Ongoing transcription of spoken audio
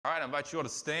All right, I invite you all to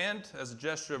stand as a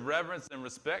gesture of reverence and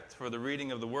respect for the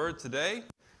reading of the word today.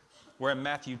 We're in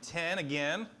Matthew 10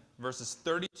 again, verses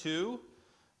 32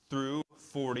 through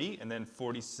 40, and then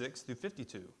 46 through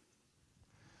 52. It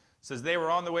says, "They were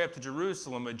on the way up to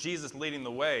Jerusalem, with Jesus leading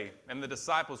the way, and the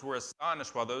disciples were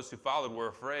astonished, while those who followed were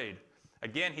afraid.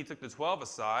 Again, he took the 12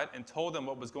 aside and told them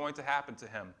what was going to happen to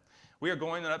him. 'We are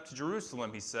going up to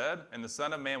Jerusalem,' he said, 'and the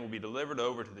Son of Man will be delivered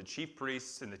over to the chief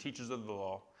priests and the teachers of the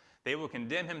law. They will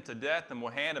condemn him to death and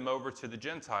will hand him over to the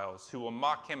Gentiles, who will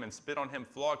mock him and spit on him,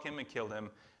 flog him, and kill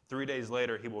him. 3 days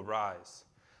later he will rise.'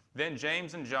 Then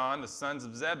James and John, the sons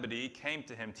of Zebedee, came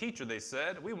to him. 'Teacher,' they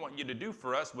said, 'we want you to do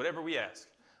for us whatever we ask.'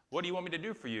 'What do you want me to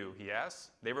do for you?' he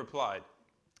asked. They replied,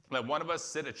 'Let one of us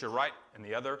sit at your right and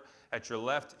the other at your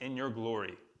left in your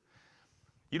glory.'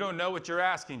 'You don't know what you're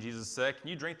asking,' Jesus said. 'Can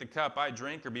you drink the cup I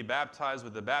drink or be baptized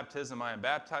with the baptism I am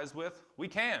baptized with?' 'We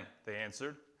can,' they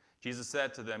answered. Jesus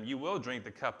said to them, 'You will drink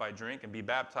the cup I drink and be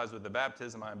baptized with the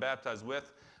baptism I am baptized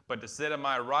with, but to sit at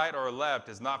my right or left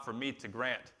is not for me to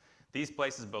grant. These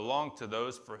places belong to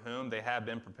those for whom they have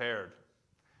been prepared.'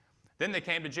 Then they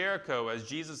came to Jericho. As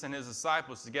Jesus and his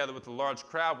disciples, together with a large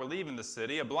crowd, were leaving the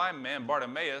city, a blind man,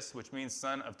 Bartimaeus, which means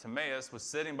son of Timaeus, was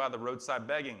sitting by the roadside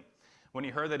begging. When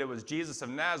he heard that it was Jesus of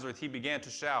Nazareth, he began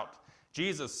to shout,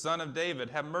 'Jesus, Son of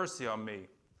David, have mercy on me.'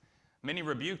 Many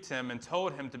rebuked him and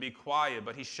told him to be quiet,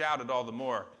 but he shouted all the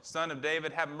more, 'Son of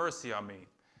David, have mercy on me.'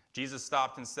 Jesus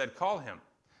stopped and said, 'Call him.'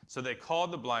 So they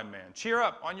called the blind man. 'Cheer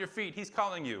up, on your feet, he's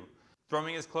calling you.'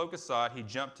 Throwing his cloak aside, he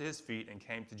jumped to his feet and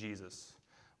came to Jesus.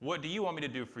 'What do you want me to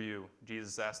do for you?'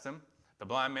 Jesus asked him. The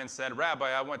blind man said,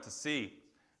 'Rabbi, I want to see.'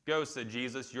 'Go,' said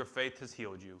Jesus, 'your faith has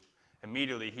healed you.'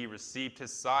 Immediately he received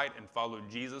his sight and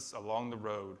followed Jesus along the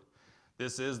road."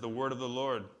 This is the word of the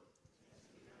Lord.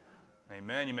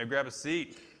 Amen. You may grab a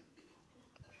seat.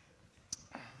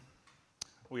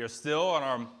 We are still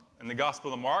in the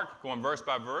Gospel of Mark, going verse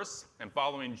by verse and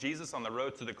following Jesus on the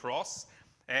road to the cross.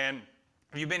 And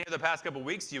if you've been here the past couple of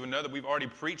weeks, you would know that we've already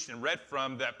preached and read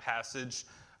from that passage,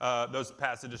 those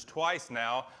passages twice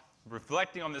now,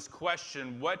 reflecting on this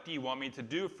question, what do you want me to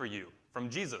do for you, from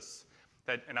Jesus?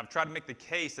 And I've tried to make the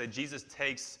case that Jesus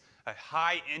takes a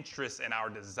high interest in our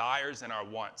desires and our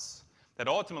wants. That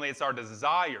ultimately it's our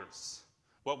desires,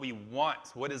 what we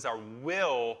want, what is our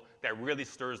will that really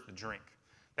stirs the drink.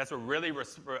 That's what really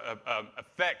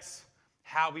affects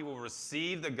how we will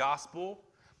receive the gospel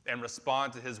and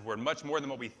respond to his word. Much more than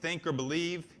what we think or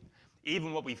believe,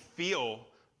 even what we feel,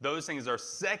 those things are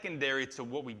secondary to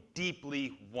what we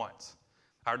deeply want.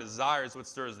 Our desire is what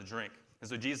stirs the drink. And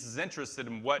so Jesus is interested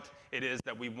in what it is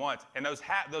that we want. And those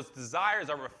desires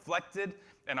are reflected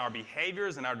in our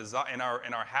behaviors and in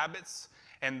our habits.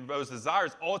 And those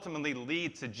desires ultimately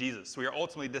lead to Jesus. We are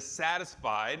ultimately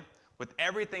dissatisfied with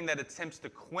everything that attempts to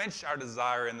quench our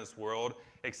desire in this world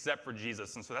except for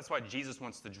Jesus. And so that's why Jesus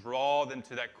wants to draw them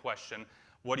to that question,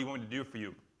 what do you want me to do for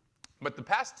you? But the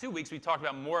past 2 weeks we talked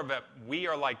about more of that. We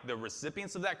are like the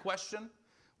recipients of that question.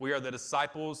 We are the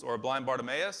disciples or blind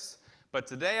Bartimaeus. But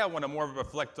today I want to more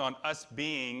reflect on us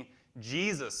being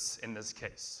Jesus in this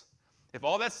case. If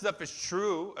all that stuff is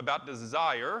true about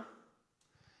desire,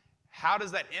 how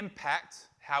does that impact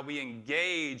how we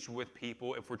engage with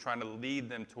people if we're trying to lead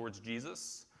them towards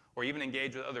Jesus, or even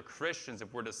engage with other Christians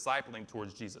if we're discipling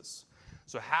towards Jesus?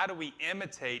 So how do we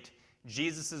imitate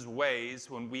Jesus' ways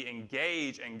when we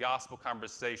engage in gospel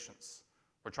conversations?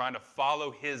 We're trying to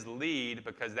follow his lead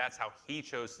because that's how he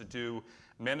chose to do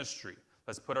ministry.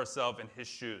 Let's put ourselves in his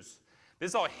shoes.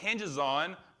 This all hinges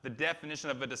on the definition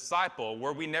of a disciple,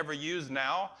 where we never use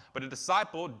now, but a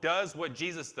disciple does what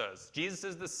Jesus does.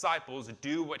 Jesus' disciples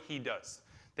do what he does.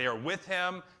 They are with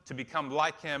him to become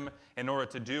like him in order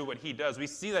to do what he does. We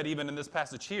see that even in this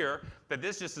passage here, that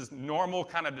this just is normal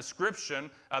kind of description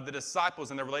of the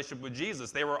disciples and their relationship with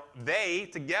Jesus. They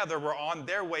together were on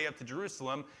their way up to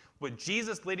Jerusalem with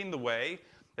Jesus leading the way.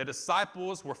 The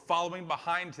disciples were following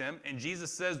behind him, and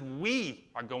Jesus says, we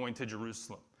are going to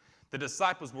Jerusalem. The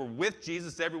disciples were with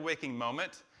Jesus every waking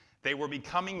moment. They were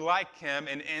becoming like him,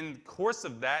 and in the course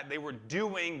of that, they were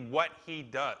doing what he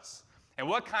does. And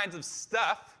what kinds of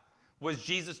stuff was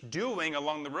Jesus doing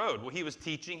along the road? Well, he was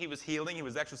teaching, he was healing, he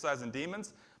was exorcising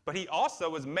demons, but he also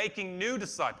was making new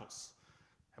disciples.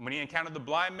 And when he encountered the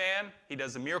blind man, he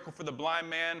does a miracle for the blind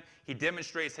man. He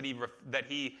demonstrates that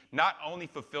he not only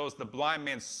fulfills the blind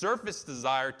man's surface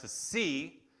desire to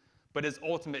see, but his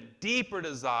ultimate deeper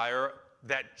desire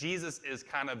that Jesus is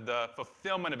kind of the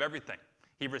fulfillment of everything.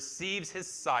 He receives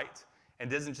his sight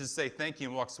and doesn't just say thank you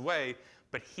and walks away,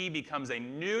 but he becomes a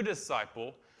new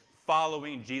disciple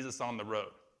following Jesus on the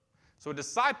road. So a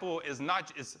disciple is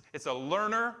not, it's a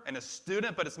learner and a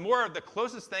student, but it's more of the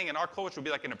closest thing in our culture would be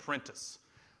like an apprentice.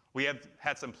 We have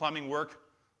had some plumbing work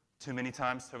too many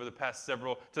times over the past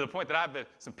several, to the point that I've had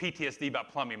some PTSD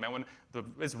about plumbing, man. When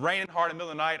it's raining hard in the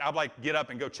middle of the night, I'd like get up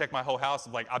and go check my whole house.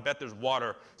 Like, I bet there's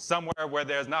water somewhere where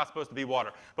there's not supposed to be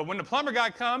water. But when the plumber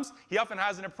guy comes, he often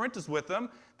has an apprentice with him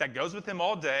that goes with him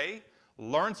all day,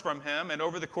 learns from him, and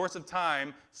over the course of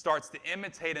time starts to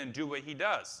imitate and do what he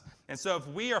does. And so if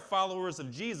we are followers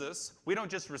of Jesus, we don't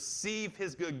just receive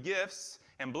his good gifts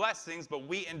and blessings, but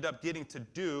we end up getting to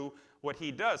do what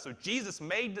he does. So Jesus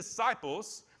made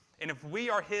disciples, and if we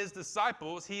are his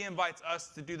disciples, he invites us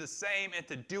to do the same and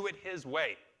to do it his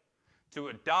way, to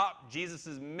adopt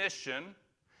Jesus' mission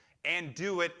and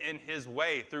do it in his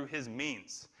way through his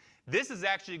means. This is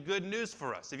actually good news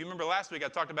for us. If you remember last week, I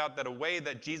talked about that a way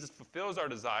that Jesus fulfills our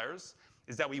desires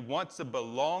is that we want to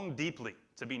belong deeply,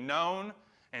 to be known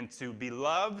and to be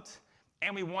loved,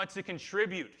 and we want to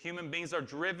contribute. Human beings are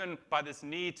driven by this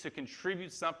need to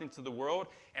contribute something to the world,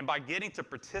 and by getting to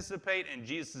participate in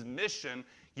Jesus' mission,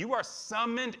 you are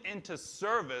summoned into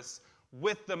service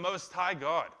with the Most High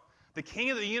God. The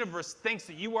King of the universe thinks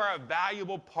that you are a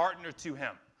valuable partner to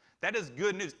him. That is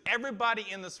good news. Everybody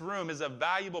in this room is a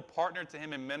valuable partner to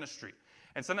him in ministry.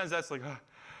 And sometimes that's like,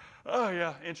 oh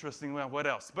yeah, interesting, well, what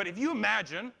else? But if you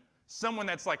imagine someone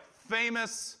that's like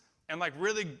famous and like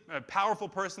really a powerful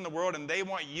person in the world, and they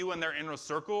want you in their inner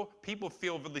circle, people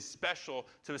feel really special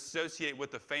to associate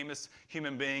with a famous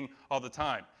human being all the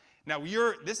time. Now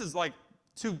this is like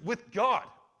with God.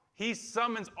 He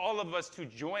summons all of us to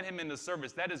join him in the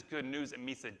service. That is good news. It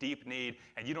meets a deep need,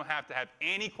 and you don't have to have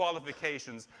any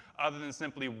qualifications other than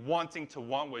simply wanting to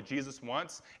want what Jesus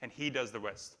wants, and he does the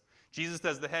rest. Jesus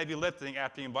does the heavy lifting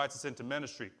after he invites us into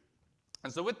ministry.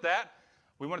 And so with that,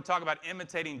 we want to talk about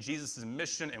imitating Jesus'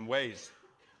 mission and ways.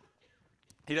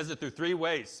 He does it through three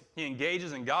ways. He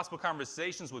engages in gospel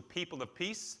conversations with people of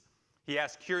peace. He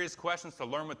asks curious questions to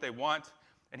learn what they want,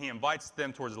 and he invites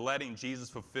them towards letting Jesus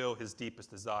fulfill his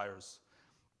deepest desires.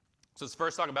 So let's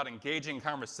first talk about engaging in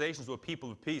conversations with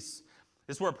people of peace.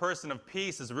 This is where a person of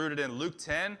peace is rooted in Luke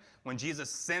 10, when Jesus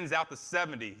sends out the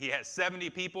 70. He has 70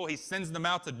 people. He sends them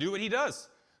out to do what he does.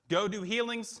 Go do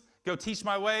healings. Go teach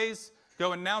my ways.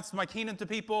 Go announce my kingdom to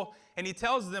people. And he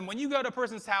tells them, when you go to a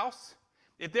person's house,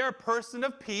 if they're a person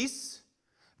of peace,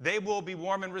 they will be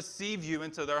warm and receive you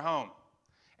into their home.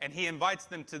 And he invites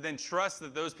them to then trust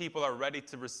that those people are ready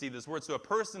to receive this word. So a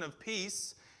person of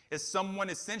peace is someone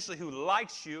essentially who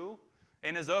likes you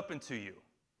and is open to you.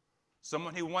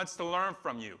 Someone who wants to learn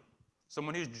from you.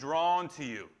 Someone who's drawn to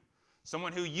you.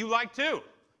 Someone who you like too.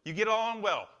 You get along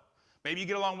well. Maybe you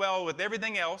get along well with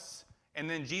everything else, and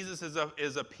then Jesus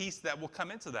is a piece that will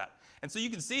come into that. And so you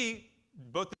can see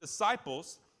both the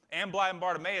disciples and blind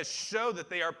Bartimaeus show that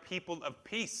they are people of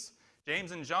peace.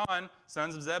 James and John,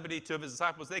 sons of Zebedee, two of his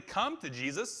disciples, they come to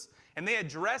Jesus and they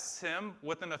address him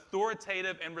with an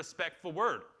authoritative and respectful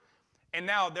word. And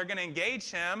now they're going to engage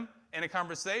him in a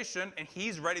conversation, and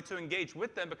he's ready to engage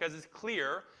with them because it's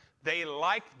clear they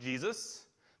like Jesus.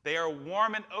 They are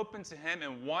warm and open to him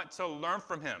and want to learn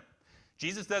from him.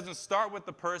 Jesus doesn't start with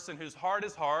the person whose heart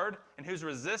is hard and who's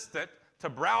resistant to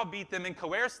browbeat them and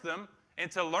coerce them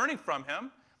into learning from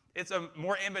him. It's a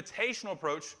more invitational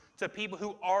approach to people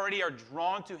who already are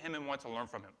drawn to him and want to learn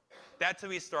from him. That's who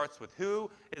he starts with, who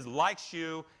likes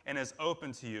you and is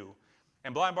open to you.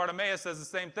 And blind Bartimaeus says the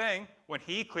same thing when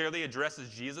he clearly addresses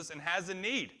Jesus and has a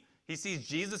need. He sees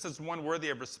Jesus as one worthy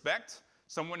of respect,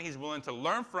 someone he's willing to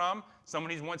learn from, someone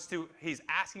he's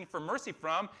asking for mercy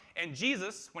from. And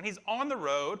Jesus, when he's on the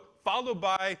road, followed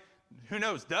by, who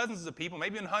knows, dozens of people,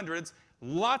 maybe in hundreds,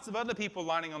 lots of other people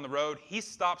lining on the road, he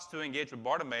stops to engage with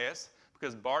Bartimaeus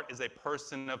because Bart is a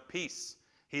person of peace.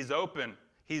 He's open.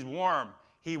 He's warm.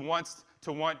 He wants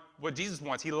to want what Jesus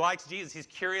wants. He likes Jesus. He's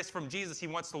curious from Jesus. He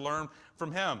wants to learn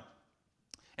from him.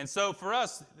 And so for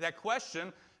us, that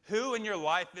question, who in your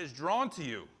life is drawn to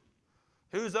you?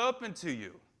 Who's open to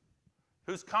you?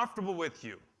 Who's comfortable with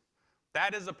you?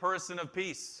 That is a person of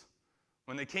peace.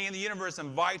 When the King of the universe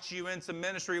invites you into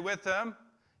ministry with him,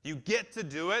 you get to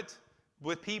do it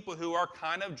with people who are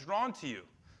kind of drawn to you.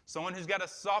 Someone who's got a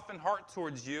softened heart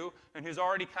towards you and who's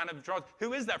already kind of drawn.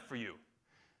 Who is that for you?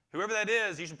 Whoever that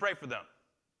is, you should pray for them.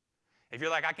 If you're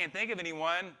like, I can't think of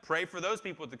anyone, pray for those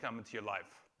people to come into your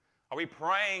life. Are we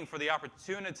praying for the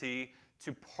opportunity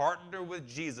to partner with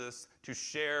Jesus to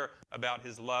share about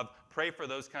his love? Pray for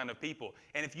those kind of people.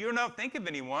 And if you don't think of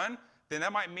anyone, then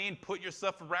that might mean put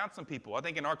yourself around some people. I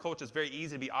think in our culture it's very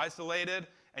easy to be isolated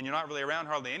and you're not really around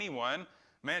hardly anyone.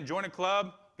 Man, join a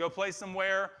club, Go play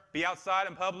somewhere, be outside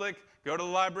in public, go to the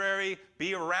library,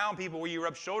 be around people where you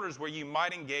rub shoulders, where you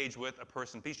might engage with a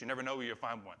person of peace. You never know where you'll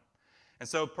find one. And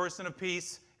so person of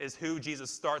peace is who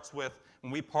Jesus starts with.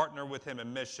 When we partner with him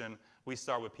in mission, we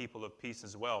start with people of peace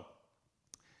as well.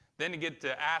 Then to get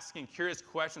to asking curious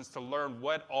questions to learn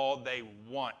what all they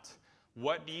want.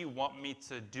 What do you want me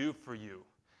to do for you?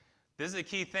 This is a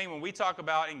key thing. When we talk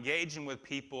about engaging with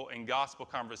people in gospel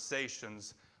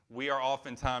conversations, we are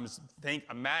oftentimes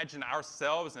imagine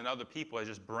ourselves and other people as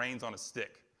just brains on a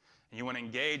stick. And you want to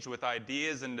engage with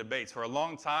ideas and debates. For a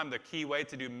long time, the key way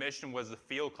to do mission was the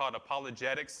field called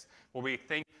apologetics, where we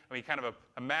kind of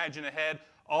imagine ahead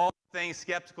all things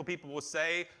skeptical people will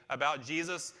say about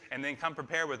Jesus and then come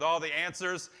prepared with all the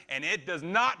answers, and it does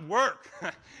not work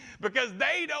because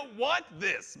they don't want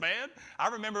this, man. I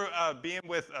remember being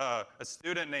with a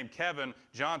student named Kevin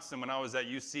Johnson when I was at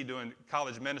UC doing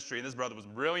college ministry, and this brother was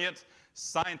brilliant,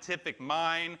 scientific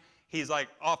mind. He's like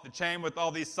off the chain with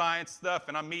all these science stuff,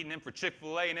 and I'm meeting him for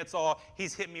Chick-fil-A, and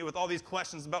he's hitting me with all these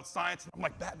questions about science, and I'm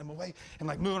like batting him away and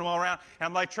like moving him all around, and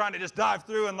I'm like trying to just dive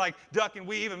through and like duck and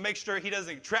weave and make sure he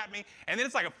doesn't trap me. And then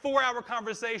it's like a 4-hour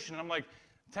conversation, and I'm like,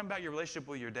 tell me about your relationship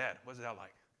with your dad. What's that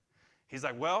like? He's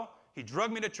like, well, he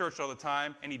drugged me to church all the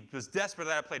time, and he was desperate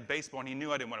that I played baseball, and he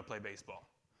knew I didn't want to play baseball.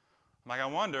 I'm like, I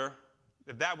wonder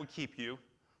if that would keep you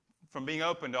from being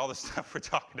open to all the stuff we're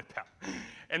talking about.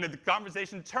 And the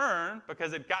conversation turned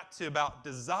because it got to about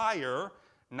desire,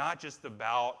 not just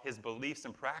about his beliefs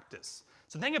and practice.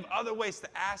 So think of other ways to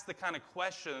ask the kind of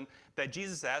question that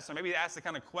Jesus asked, or maybe ask the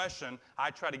kind of question I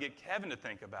try to get Kevin to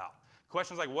think about.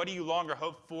 Questions like, what do you long or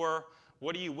hope for?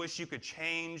 What do you wish you could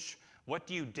change? What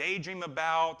do you daydream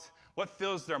about? What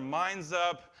fills their minds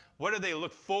up? What do they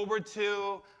look forward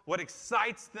to? What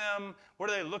excites them?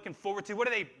 What are they looking forward to? What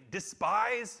do they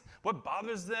despise? What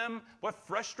bothers them? What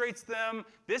frustrates them?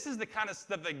 This is the kind of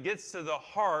stuff that gets to the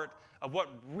heart of what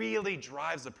really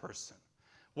drives a person.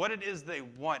 What it is they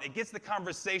want. It gets the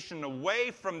conversation away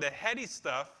from the heady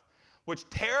stuff, which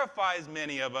terrifies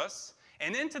many of us,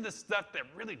 and into the stuff that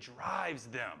really drives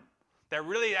them, that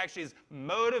really actually is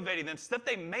motivating them, stuff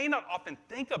they may not often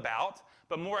think about,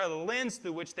 but more a lens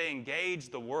through which they engage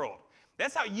the world.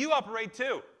 That's how you operate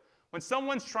too. When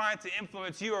someone's trying to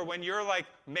influence you, or when you're like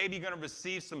maybe going to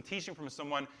receive some teaching from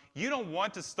someone, you don't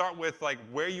want to start with like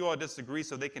where you all disagree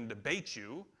so they can debate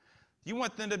you. You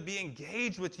want them to be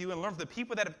engaged with you and learn from the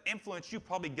people that have influenced you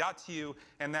probably got to you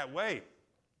in that way.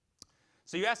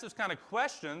 So you ask those kind of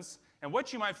questions, and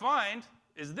what you might find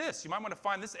is this. You might want to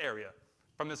find this area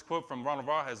from this quote from Ronald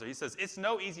Wallheiser. He says, "It's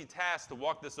no easy task to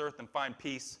walk this earth and find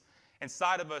peace.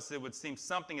 Inside of us, it would seem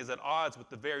something is at odds with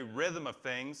the very rhythm of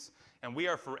things, and we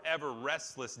are forever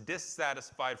restless,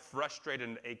 dissatisfied, frustrated,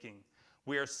 and aching.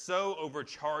 We are so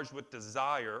overcharged with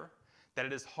desire that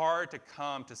it is hard to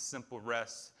come to simple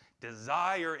rest.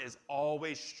 Desire is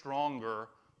always stronger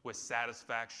with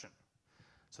satisfaction."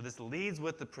 So this leads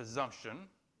with the presumption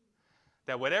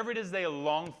that whatever it is they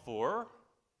long for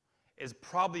is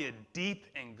probably a deep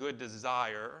and good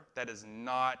desire that is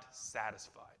not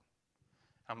satisfied.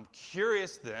 I'm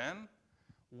curious then,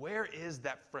 where is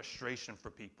that frustration for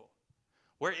people?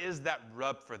 Where is that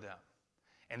rub for them?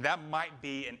 And that might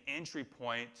be an entry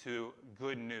point to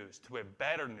good news, to a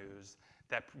better news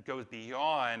that goes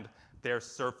beyond their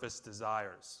surface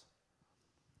desires.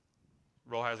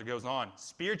 Wallheiser goes on,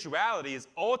 spirituality is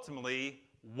ultimately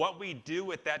what we do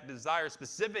with that desire,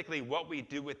 specifically what we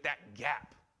do with that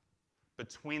gap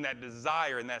between that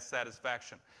desire and that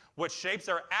satisfaction. What shapes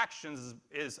our actions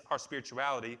is our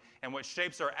spirituality, and what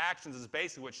shapes our actions is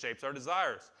basically what shapes our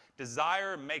desires.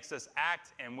 Desire makes us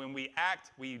act, and when we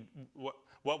act,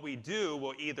 what we do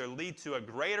will either lead to a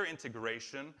greater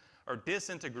integration or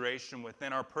disintegration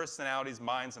within our personalities,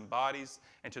 minds, and bodies,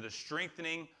 and to the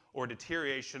strengthening or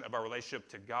deterioration of our relationship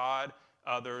to God,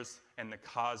 others, and the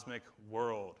cosmic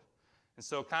world. And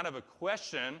so kind of a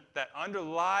question that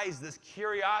underlies this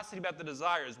curiosity about the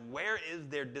desire is, where is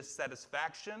their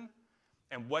dissatisfaction,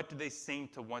 and what do they seem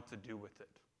to want to do with it?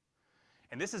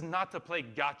 And this is not to play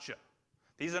gotcha.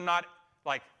 These are not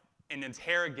like an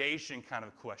interrogation kind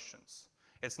of questions.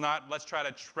 It's not, let's try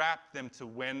to trap them to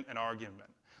win an argument.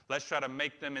 Let's try to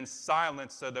make them in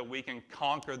silence so that we can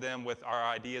conquer them with our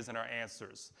ideas and our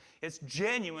answers. It's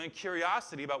genuine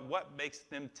curiosity about what makes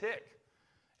them tick.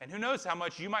 And who knows how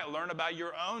much you might learn about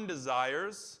your own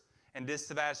desires and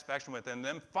dissatisfaction within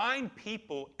them. Find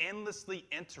people endlessly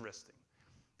interesting.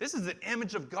 This is an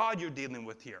image of God you're dealing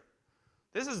with here.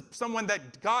 This is someone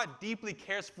that God deeply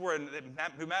cares for and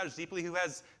who matters deeply, who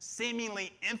has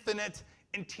seemingly infinite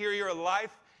interior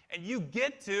life. And you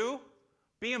get to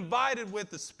be invited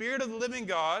with the Spirit of the living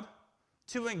God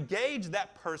to engage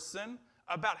that person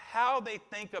about how they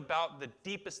think about the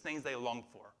deepest things they long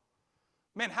for.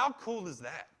 Man, how cool is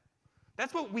that?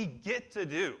 That's what we get to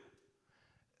do.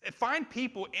 Find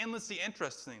people endlessly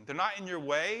interesting. They're not in your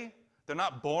way. They're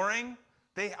not boring.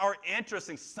 They are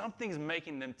interesting. Something's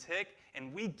making them tick,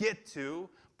 and we get to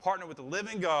partner with the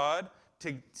living God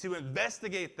to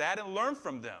investigate that and learn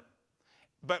from them.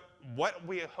 But what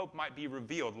we hope might be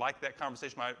revealed, like that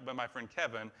conversation by my friend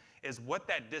Kevin, is what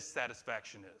that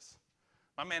dissatisfaction is.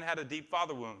 My man had a deep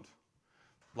father wound.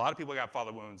 A lot of people got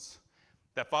father wounds.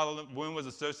 That father wound was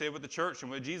associated with the church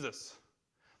and with Jesus.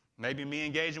 Maybe me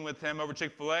engaging with him over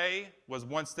Chick-fil-A was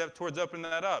one step towards opening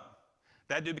that up.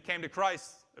 That dude came to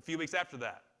Christ a few weeks after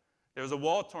that. There was a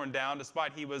wall torn down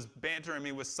despite he was bantering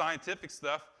me with scientific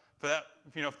stuff for that,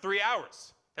 3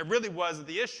 hours. That really wasn't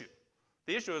the issue.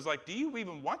 The issue is like, do you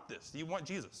even want this? Do you want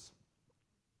Jesus?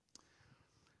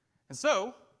 And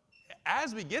so,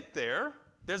 as we get there,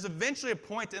 there's eventually a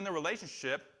point in the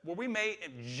relationship where we may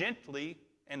gently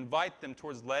invite them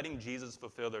towards letting Jesus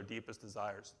fulfill their deepest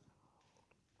desires.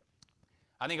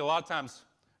 I think a lot of times,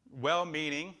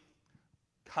 well-meaning,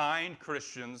 kind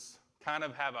Christians kind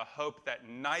of have a hope that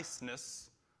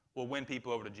niceness will win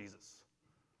people over to Jesus.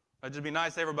 Let's just be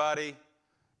nice to everybody.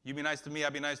 You be nice to me,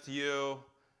 I'll be nice to you.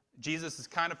 Jesus is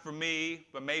kind of for me,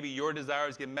 but maybe your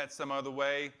desires get met some other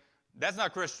way. That's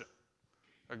not Christian.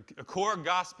 A core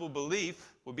gospel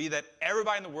belief would be that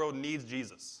everybody in the world needs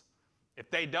Jesus. If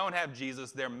they don't have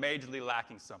Jesus, they're majorly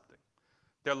lacking something.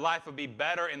 Their life would be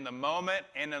better in the moment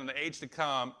and in the age to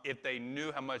come if they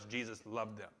knew how much Jesus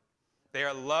loved them. They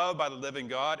are loved by the living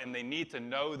God, and they need to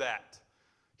know that.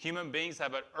 Human beings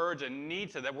have an urge, a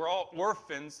need to that. We're all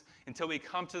orphans until we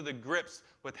come to the grips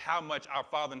with how much our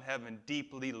Father in heaven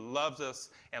deeply loves us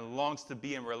and longs to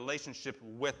be in relationship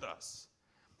with us.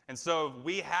 And so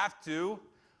we have to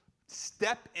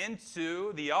step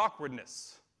into the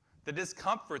awkwardness, the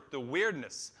discomfort, the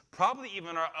weirdness, probably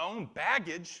even our own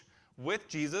baggage with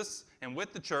Jesus and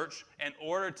with the church in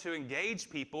order to engage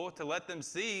people, to let them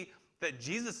see that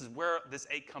Jesus is where this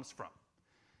ache comes from.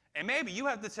 And maybe you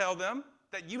have to tell them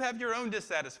that you have your own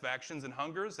dissatisfactions and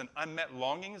hungers and unmet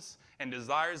longings and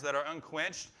desires that are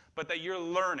unquenched, but that you're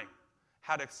learning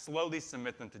how to slowly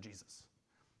submit them to Jesus.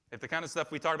 If the kind of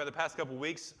stuff we talked about the past couple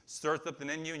weeks stirs something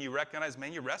in you and you recognize,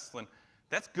 man, you're wrestling,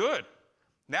 that's good.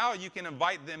 Now you can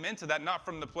invite them into that, not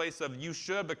from the place of you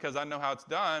should because I know how it's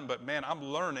done, but man, I'm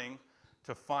learning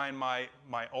to find my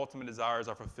ultimate desires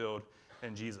are fulfilled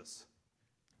in Jesus.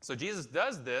 So Jesus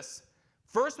does this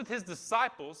first with his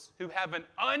disciples who have an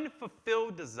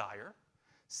unfulfilled desire.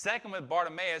 Second with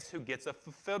Bartimaeus who gets a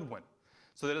fulfilled one.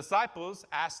 So the disciples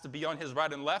asked to be on his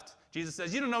right and left. Jesus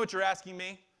says, you don't know what you're asking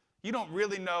me. You don't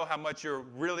really know how much you're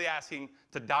really asking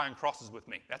to die on crosses with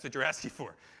me. That's what you're asking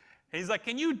for. And he's like,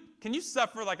 can you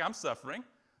suffer like I'm suffering?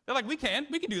 They're like, we can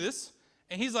do this.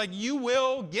 And he's like, you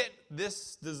will get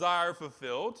this desire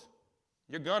fulfilled.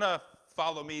 You're going to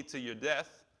follow me to your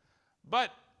death.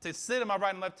 But to sit in my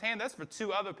right and left hand, that's for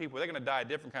two other people. They're going to die a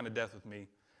different kind of death with me.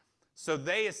 So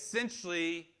they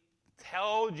essentially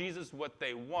tell Jesus what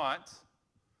they want.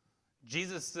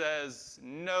 Jesus says,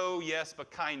 no, yes, but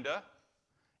kinda.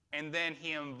 And then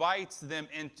he invites them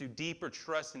into deeper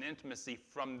trust and intimacy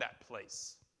from that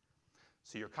place.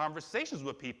 So your conversations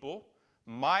with people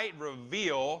might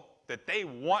reveal that they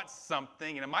want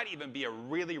something, and it might even be a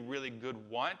really, really good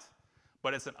want,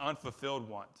 but it's an unfulfilled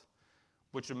want,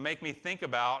 which would make me think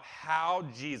about how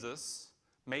Jesus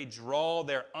may draw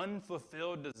their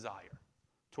unfulfilled desire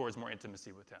towards more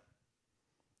intimacy with him.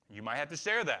 You might have to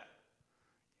share that.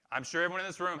 I'm sure everyone in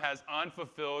this room has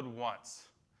unfulfilled wants.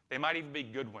 They might even be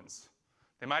good ones.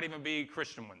 They might even be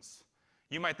Christian ones.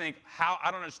 You might think,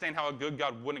 I don't understand how a good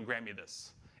God wouldn't grant me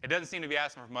this. It doesn't seem to be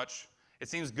asking for much. It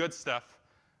seems good stuff.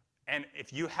 And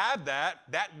if you have that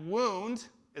wound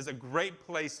is a great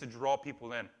place to draw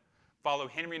people in. Follow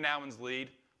Henry Nouwen's lead.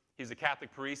 He's a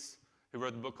Catholic priest who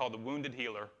wrote the book called The Wounded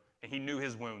Healer, and he knew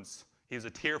his wounds. He was a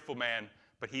tearful man,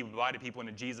 but he invited people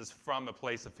into Jesus from the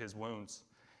place of his wounds.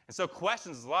 And so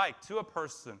questions like, to a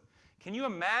person, can you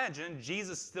imagine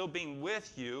Jesus still being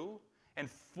with you and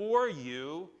for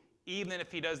you, even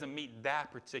if he doesn't meet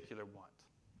that particular want?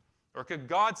 Or could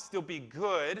God still be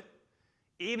good,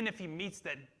 even if he meets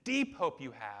that deep hope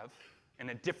you have in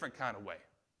a different kind of way?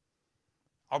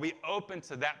 Are we open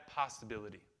to that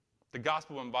possibility? The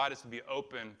gospel will invite us to be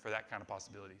open for that kind of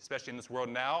possibility, especially in this world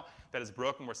now that is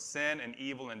broken, where sin and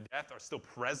evil and death are still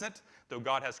present, though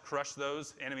God has crushed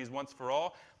those enemies once for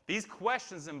all. These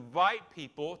questions invite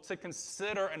people to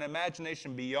consider an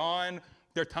imagination beyond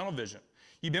their tunnel vision.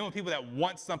 You've been with people that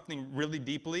want something really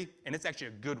deeply, and it's actually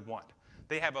a good want.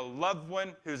 they have a loved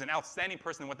one who's an outstanding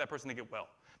person and want that person to get well.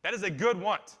 That is a good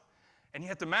want. And you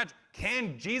have to imagine,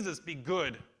 can Jesus be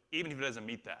good even if he doesn't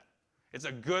meet that? It's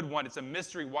a good one. It's a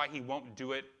mystery why he won't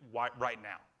do it right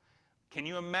now. Can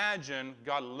you imagine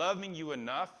God loving you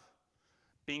enough,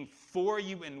 being for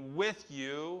you and with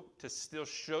you to still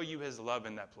show you his love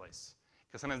in that place?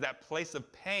 Because sometimes that place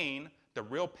of pain, the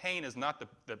real pain is not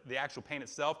the actual pain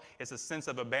itself. It's a sense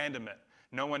of abandonment.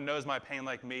 No one knows my pain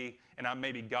like me, and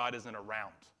maybe God isn't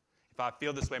around. If I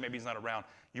feel this way, maybe he's not around.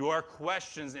 Your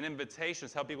questions and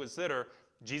invitations help people consider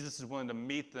Jesus is willing to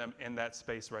meet them in that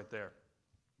space right there.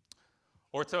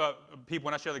 Or to people,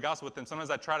 when I share the gospel with them, sometimes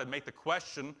I try to make the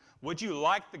question, would you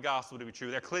like the gospel to be true?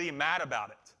 They're clearly mad about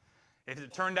it. If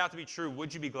it turned out to be true,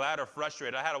 would you be glad or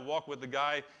frustrated? I had a walk with a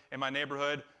guy in my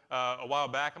neighborhood a while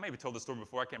back. I maybe told this story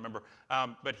before. I can't remember.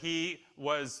 But he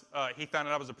found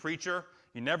out I was a preacher.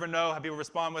 You never know how people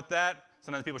respond with that.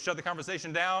 Sometimes people shut the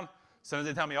conversation down. Sometimes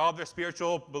they tell me all of their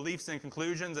spiritual beliefs and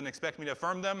conclusions and expect me to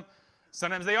affirm them.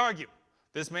 Sometimes they argue.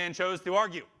 This man chose to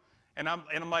argue. And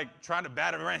I'm like trying to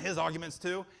bat around his arguments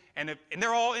too. And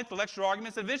they're all intellectual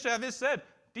arguments. Eventually I've just said,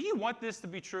 do you want this to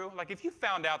be true? Like if you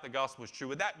found out the gospel was true,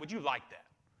 would you like that?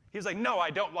 He was like, no, I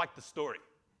don't like the story.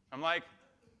 I'm like,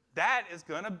 that is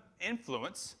going to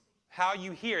influence how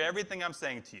you hear everything I'm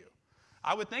saying to you.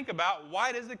 I would think about why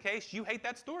it is the case you hate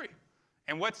that story.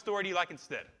 And what story do you like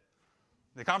instead?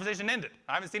 The conversation ended.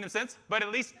 I haven't seen him since, but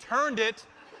at least turned it.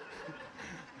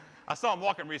 I saw him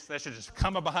walking recently. I should just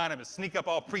come up behind him and sneak up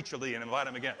all preacherly and invite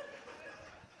him again.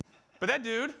 But that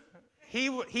dude, he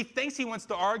thinks he wants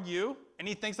to argue, and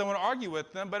he thinks I want to argue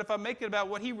with him, but if I make it about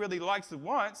what he really likes and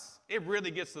wants, it really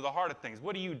gets to the heart of things.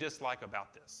 What do you dislike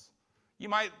about this? You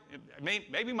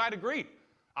maybe might agree.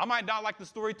 I might not like the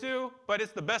story too, but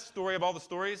it's the best story of all the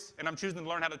stories, and I'm choosing to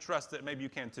learn how to trust it. Maybe you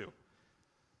can too.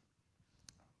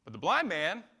 But the blind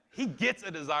man, he gets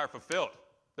a desire fulfilled.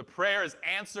 The prayer is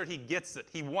answered. He gets it.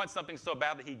 He wants something so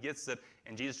bad that he gets it,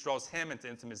 and Jesus draws him into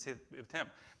intimacy with him.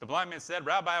 The blind man said,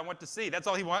 Rabbi, I want to see. That's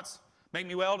all he wants. Make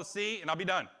me well to see, and I'll be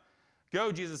done.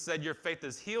 Go, Jesus said, your faith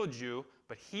has healed you.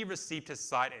 But he received his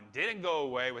sight and didn't go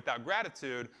away without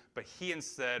gratitude, but he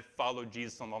instead followed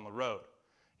Jesus along the road.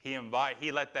 He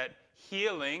let that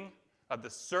healing of the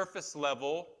surface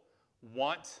level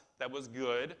want that was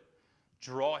good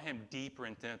draw him deeper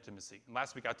into intimacy. And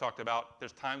last week I talked about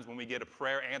there's times when we get a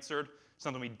prayer answered,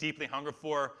 something we deeply hunger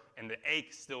for, and the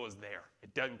ache still is there.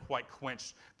 It doesn't quite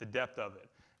quench the depth of it.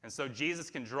 And so Jesus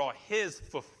can draw his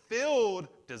fulfilled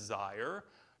desire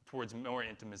towards more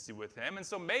intimacy with him. And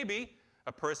so maybe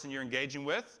a person you're engaging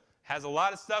with has a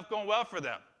lot of stuff going well for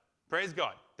them. Praise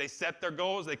God. They set their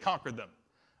goals, they conquered them.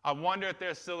 I wonder if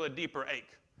there's still a deeper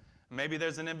ache. Maybe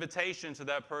there's an invitation to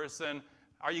that person.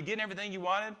 Are you getting everything you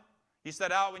wanted? You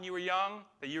set out when you were young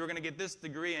that you were going to get this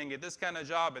degree and get this kind of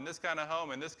job and this kind of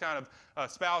home and this kind of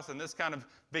spouse and this kind of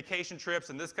vacation trips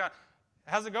and this kind.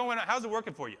 How's it going? How's it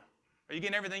working for you? Are you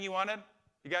getting everything you wanted?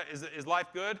 Is life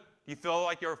good? Do you feel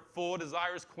like your full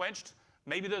desire is quenched?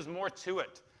 Maybe there's more to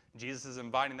it. Jesus is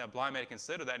inviting that blind man to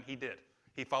consider that, and he did.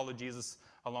 He followed Jesus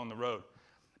along the road.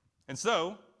 And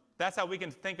so that's how we can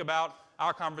think about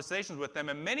our conversations with them.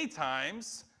 And many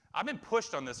times, I've been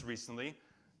pushed on this recently.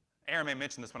 Aaron may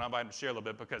mention this when I invite him to share a little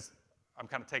bit because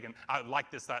I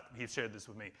like this, that he shared this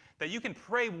with me. That you can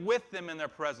pray with them in their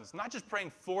presence. Not just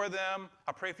praying for them,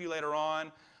 I'll pray for you later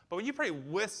on. But when you pray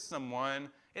with someone,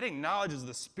 it acknowledges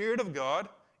the Spirit of God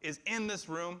is in this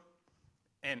room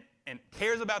and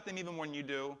cares about them even more than you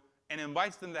do, and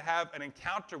invites them to have an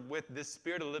encounter with this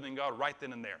Spirit of the living God right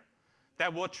then and there.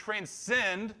 That will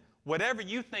transcend whatever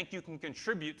you think you can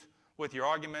contribute with your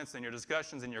arguments and your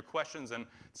discussions and your questions. And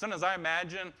sometimes I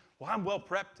imagine, well, I'm well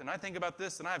prepped, and I think about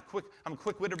this, and I'm a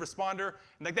quick-witted responder,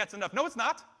 and like that's enough. No, it's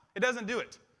not. It doesn't do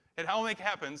it. It only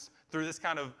happens through this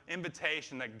kind of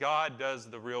invitation that God does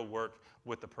the real work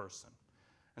with the person.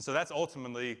 And so that's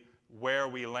ultimately where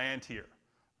we land here.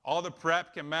 All the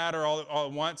prep can matter all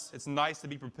at once. It's nice to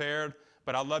be prepared,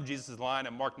 but I love Jesus' line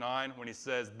in Mark 9 when he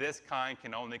says, this kind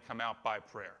can only come out by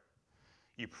prayer.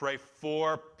 You pray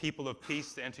for people of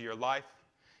peace to enter your life.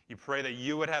 You pray that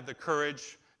you would have the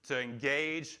courage to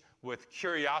engage with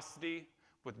curiosity,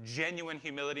 with genuine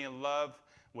humility and love,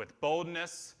 with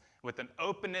boldness, with an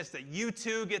openness that you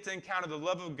too get to encounter the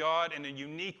love of God in a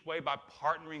unique way by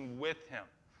partnering with him.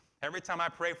 Every time I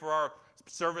pray for our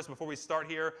service before we start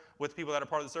here with people that are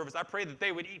part of the service, I pray that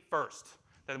they would eat first.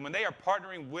 that when they are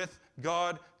partnering with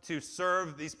God to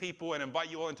serve these people and invite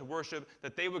you all into worship,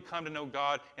 that they would come to know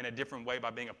God in a different way by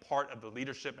being a part of the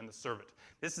leadership and the servant.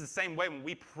 This is the same way when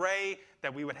we pray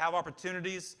that we would have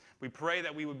opportunities. We pray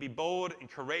that we would be bold and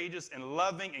courageous and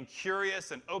loving and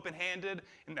curious and open-handed,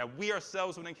 and that we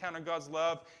ourselves would encounter God's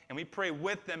love. And we pray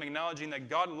with them, acknowledging that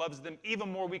God loves them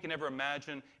even more we can ever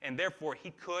imagine, and therefore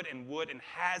he could and would and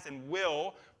has and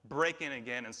will break in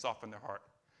again and soften their heart.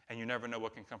 And you never know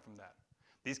what can come from that.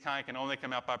 These kind can only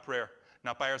come out by prayer,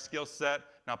 not by our skill set,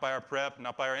 not by our prep,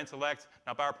 not by our intellect,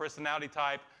 not by our personality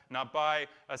type, not by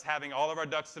us having all of our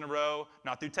ducks in a row,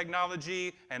 not through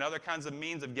technology and other kinds of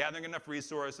means of gathering enough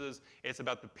resources. It's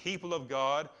about the people of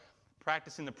God,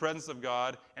 practicing the presence of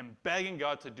God, and begging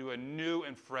God to do a new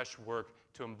and fresh work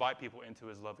to invite people into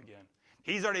his love again.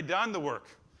 He's already done the work.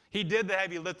 He did the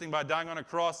heavy lifting by dying on a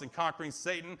cross and conquering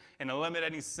Satan and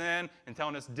eliminating sin and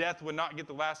telling us death would not get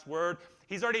the last word.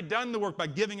 He's already done the work by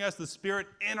giving us the Spirit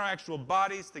in our actual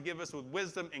bodies to give us with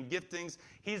wisdom and giftings.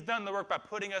 He's done the work by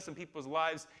putting us in people's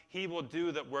lives. He will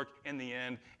do that work in the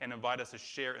end and invite us to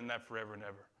share in that forever and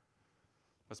ever.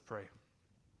 Let's pray.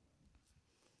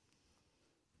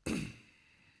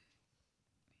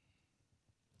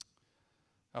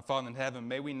 Our Father in heaven,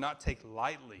 may we not take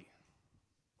lightly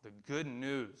the good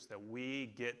news that we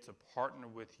get to partner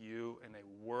with you in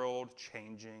a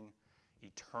world-changing,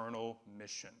 eternal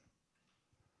mission.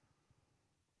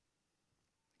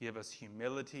 Give us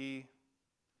humility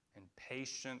and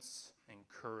patience and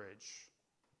courage.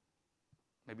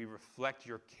 May we reflect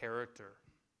your character.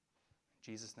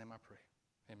 In Jesus' name I pray.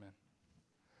 Amen.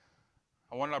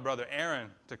 I wanted our brother Aaron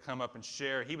to come up and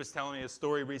share. He was telling me a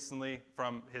story recently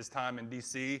from his time in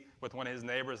D.C. with one of his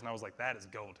neighbors, and I was like, that is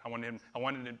gold. I wanted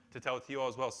him to tell it to you all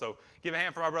as well. So give a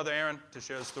hand for our brother Aaron to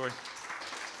share the story.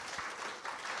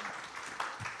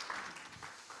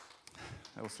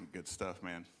 That was some good stuff,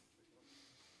 man.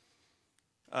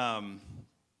 I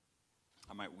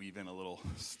might weave in a little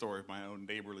story of my own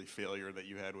neighborly failure that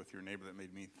you had with your neighbor that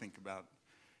made me think about.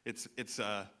 It's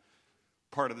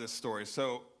part of this story.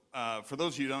 So for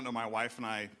those of you who don't know, my wife and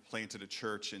I planted a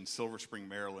church in Silver Spring,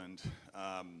 Maryland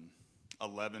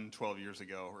 12 years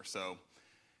ago or so.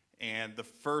 And the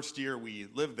first year we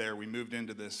lived there, we moved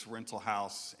into this rental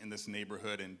house in this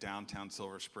neighborhood in downtown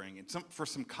Silver Spring. And for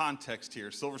some context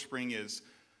here, Silver Spring is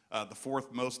the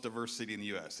fourth most diverse city in the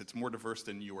U.S. It's more diverse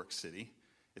than New York City.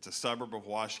 It's a suburb of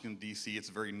Washington, D.C. It's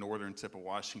a very northern tip of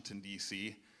Washington,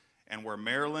 D.C. And where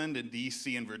Maryland and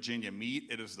D.C. and Virginia meet,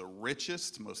 it is the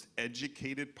richest, most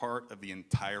educated part of the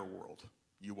entire world.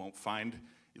 You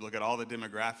look at all the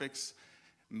demographics,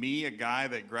 me, a guy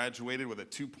that graduated with a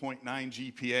 2.9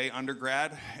 GPA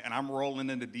undergrad, and I'm rolling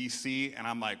into D.C., and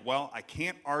I'm like, well, I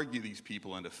can't argue these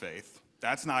people into faith.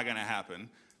 That's not going to happen.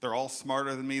 They're all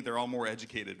smarter than me. They're all more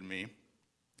educated than me.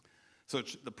 So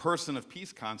the person of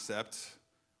peace concept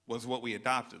was what we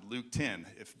adopted. Luke 10,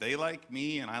 if they like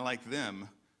me and I like them,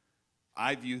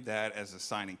 I viewed that as a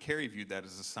sign, and Carrie viewed that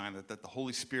as a sign that the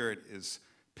Holy Spirit is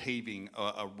paving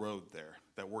a road there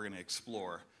that we're going to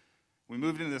explore. We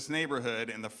moved into this neighborhood,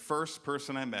 and the first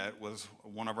person I met was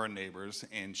one of our neighbors,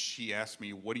 and she asked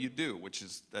me, what do you do?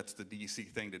 That's the DC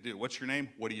thing to do. What's your name?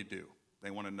 What do you do?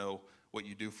 They want to know what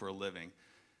you do for a living.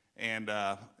 And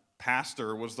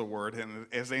pastor was the word, and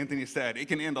as Anthony said, it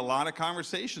can end a lot of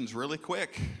conversations really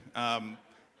quick.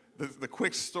 The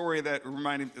quick story that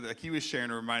he was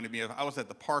sharing reminded me of, I was at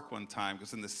the park one time,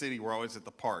 because in the city, we're always at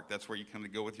the park. That's where you kind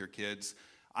of go with your kids.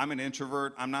 I'm an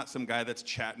introvert. I'm not some guy that's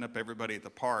chatting up everybody at the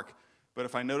park. But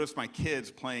if I noticed my kids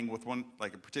playing with a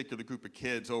particular group of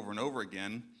kids over and over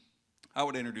again, I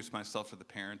would introduce myself to the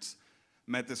parents.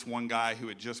 Met this one guy who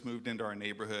had just moved into our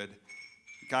neighborhood,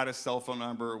 got his cell phone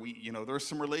number. There was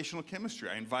some relational chemistry.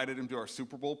 I invited him to our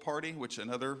Super Bowl party,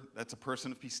 that's a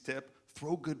person of peace tip.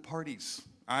 Throw good parties.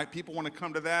 All right, people want to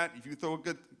come to that. If you throw a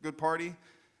good party,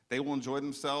 they will enjoy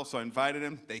themselves. So I invited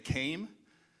them. They came.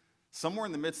 Somewhere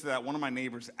in the midst of that, one of my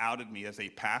neighbors outed me as a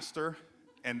pastor,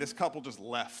 and this couple just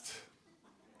left.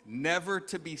 Never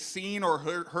to be seen or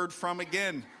heard from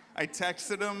again. I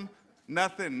texted them,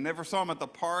 nothing. Never saw them at the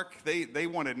park. They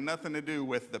wanted nothing to do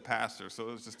with the pastor, so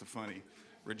it was just a funny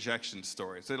rejection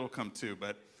story. So it'll come too.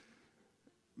 But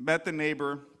met the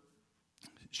neighbor.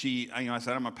 I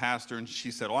said, I'm a pastor, and she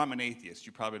said, I'm an atheist.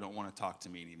 You probably don't want to talk to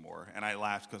me anymore. And I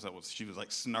laughed because she was like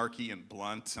snarky and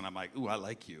blunt, and I'm like, ooh, I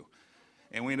like you.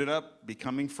 And we ended up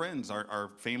becoming friends.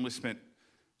 Our family spent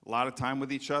a lot of time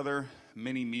with each other,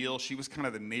 many meals. She was kind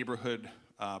of the neighborhood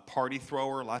party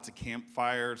thrower, lots of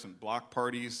campfires and block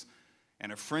parties,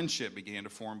 and a friendship began to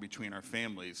form between our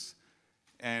families.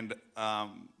 And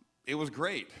it was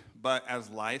great, but as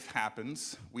life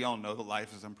happens, we all know that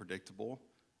life is unpredictable.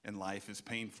 and life is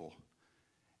painful.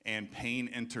 And pain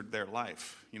entered their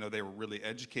life. You know, they were really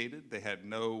educated. They had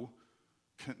no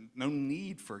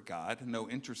need for God, no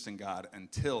interest in God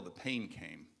until the pain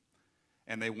came.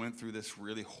 And they went through this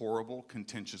really horrible,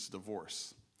 contentious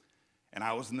divorce. And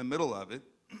I was in the middle of it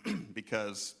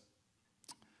because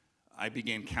I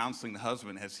began counseling the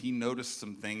husband as he noticed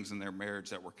some things in their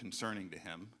marriage that were concerning to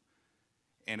him.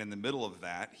 And in the middle of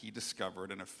that, he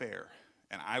discovered an affair.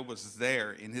 And I was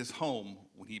there in his home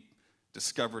when he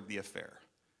discovered the affair.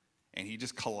 And he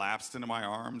just collapsed into my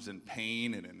arms in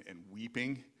pain and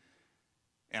weeping.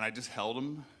 And I just held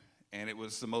him. And it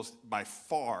was by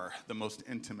far, the most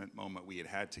intimate moment we had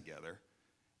had together.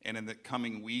 And in the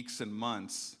coming weeks and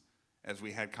months, as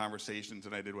we had conversations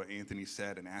and I did what Anthony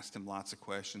said and asked him lots of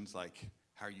questions like,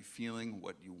 how are you feeling?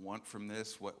 What do you want from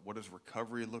this? What does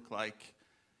recovery look like?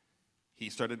 He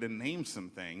started to name some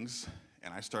things,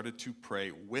 and I started to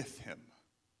pray with him,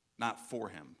 not for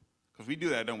him. Because we do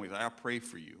that, don't we? Like, I'll pray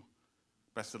for you.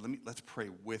 But I said, let's pray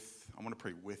I want to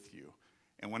pray with you.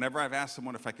 And whenever I've asked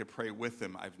someone if I could pray with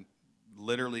them, I've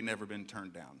literally never been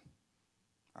turned down.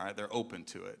 All right, they're open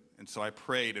to it. And so I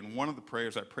prayed, and one of the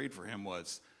prayers I prayed for him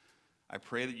was, I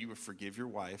pray that you would forgive your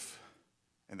wife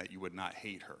and that you would not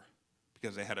hate her.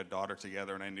 Because they had a daughter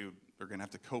together, and I knew they're going to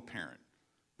have to co-parent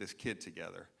this kid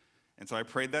together. And so I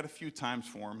prayed that a few times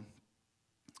for him.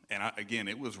 And again,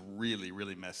 it was really,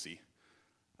 really messy.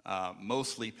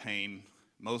 Mostly pain,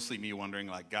 mostly me wondering,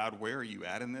 like, God, where are you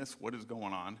at in this? What is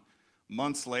going on?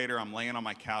 Months later, I'm laying on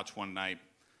my couch one night,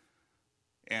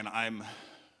 and I'm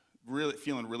really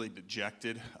feeling really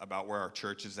dejected about where our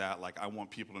church is at. Like, I want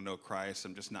people to know Christ.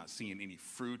 I'm just not seeing any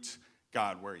fruit.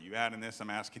 God, where are you at in this? I'm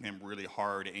asking him really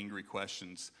hard, angry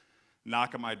questions.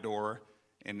 Knock on my door,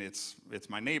 and it's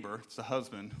my neighbor. It's the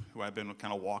husband who I've been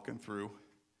kind of walking through.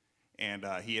 And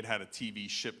he had a TV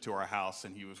shipped to our house,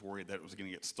 and he was worried that it was going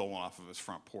to get stolen off of his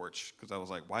front porch. Because I was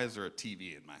like, why is there a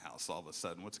TV in my house all of a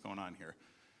sudden? What's going on here?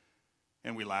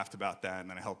 And we laughed about that, and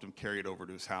then I helped him carry it over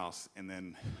to his house. And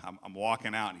then I'm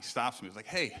walking out, and he stops me. He's like,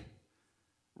 hey,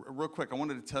 real quick, I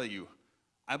wanted to tell you,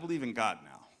 I believe in God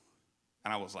now.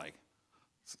 And I was like,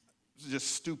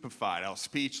 just stupefied. I was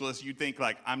speechless. You'd think,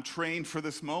 like, I'm trained for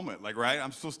this moment, like, right?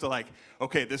 I'm supposed to, like,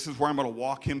 okay, this is where I'm going to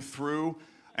walk him through.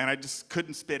 And I just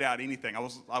couldn't spit out anything. I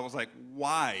was like,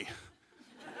 why?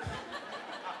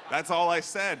 That's all I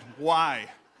said. Why?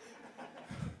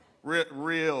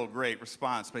 Real great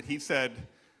response. But he said,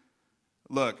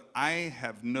 look, I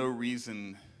have no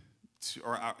reason to,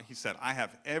 he said, I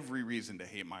have every reason to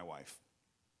hate my wife.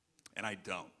 And I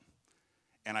don't.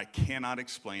 And I cannot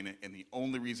explain it. And the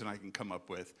only reason I can come up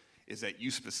with is that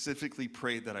you specifically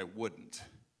prayed that I wouldn't.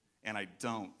 And I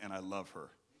don't. And I love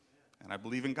her. And I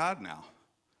believe in God now.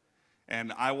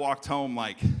 And I walked home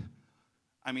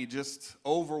just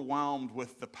overwhelmed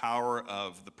with the power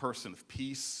of the person of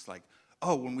peace. Like,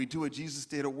 oh, when we do what Jesus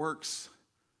did, it works.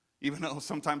 Even though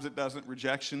sometimes it doesn't,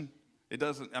 rejection. It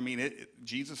doesn't,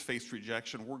 Jesus faced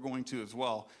rejection. We're going to as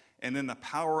well. And then the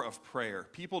power of prayer.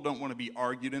 People don't want to be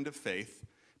argued into faith.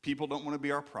 People don't want to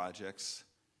be our projects.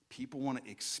 People want to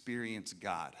experience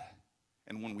God.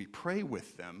 And when we pray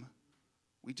with them,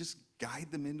 we just guide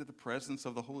them into the presence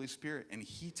of the Holy Spirit, and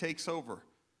he takes over,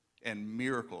 and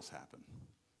miracles happen.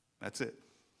 That's it.